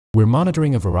We're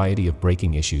monitoring a variety of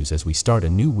breaking issues as we start a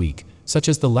new week, such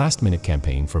as the last-minute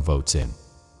campaign for votes in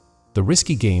the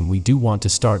risky game. We do want to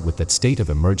start with that state of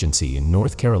emergency in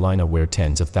North Carolina, where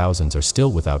tens of thousands are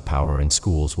still without power and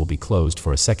schools will be closed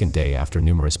for a second day after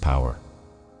numerous power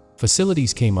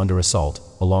facilities came under assault,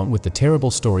 along with the terrible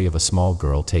story of a small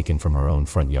girl taken from her own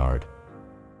front yard.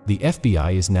 The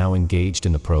FBI is now engaged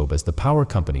in the probe as the power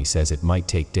company says it might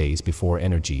take days before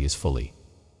energy is fully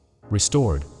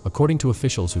restored, according to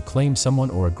officials who claim someone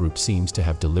or a group seems to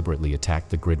have deliberately attacked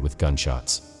the grid with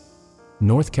gunshots.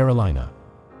 North Carolina.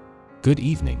 Good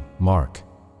evening, Mark.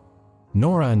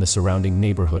 Nora and the surrounding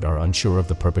neighborhood are unsure of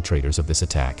the perpetrators of this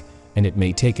attack, and it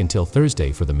may take until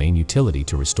Thursday for the main utility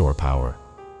to restore power.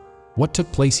 What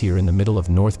took place here in the middle of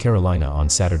North Carolina on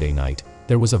Saturday night?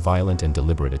 There was a violent and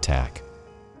deliberate attack.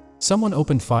 Someone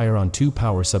opened fire on 2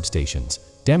 power substations,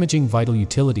 damaging vital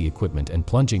utility equipment and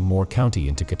plunging Moore County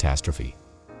into catastrophe.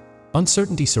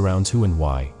 Uncertainty surrounds who and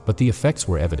why, but the effects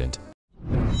were evident.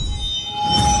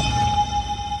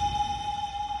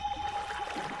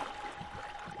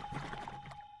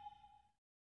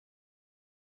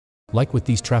 Like with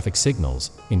these traffic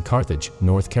signals in Carthage,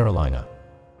 North Carolina.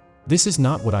 This is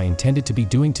not what I intended to be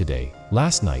doing today,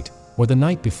 last night, or the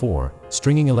night before,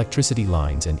 stringing electricity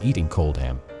lines and eating cold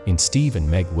ham in Steve and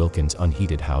Meg Wilkins'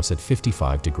 unheated house at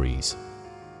 55 degrees.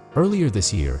 Earlier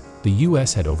this year, the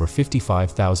U.S. had over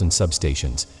 55,000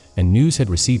 substations, and news had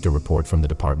received a report from the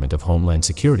Department of Homeland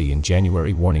Security in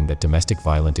January warning that domestic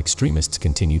violent extremists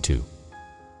continue to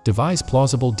devise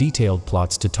plausible, detailed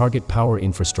plots to target power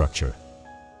infrastructure.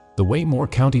 The way Moore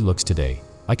County looks today,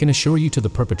 I can assure you to the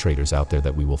perpetrators out there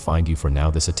that we will find you. For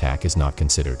now, this attack is not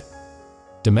considered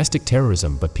domestic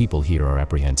terrorism, but people here are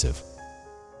apprehensive.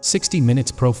 60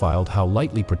 Minutes profiled how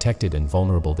lightly protected and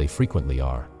vulnerable they frequently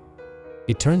are.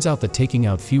 It turns out that taking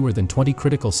out fewer than 20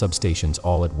 critical substations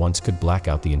all at once could black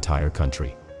out the entire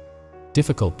country.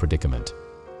 Difficult predicament.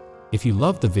 If you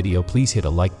loved the video, please hit a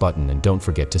like button and don't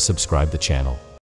forget to subscribe the channel.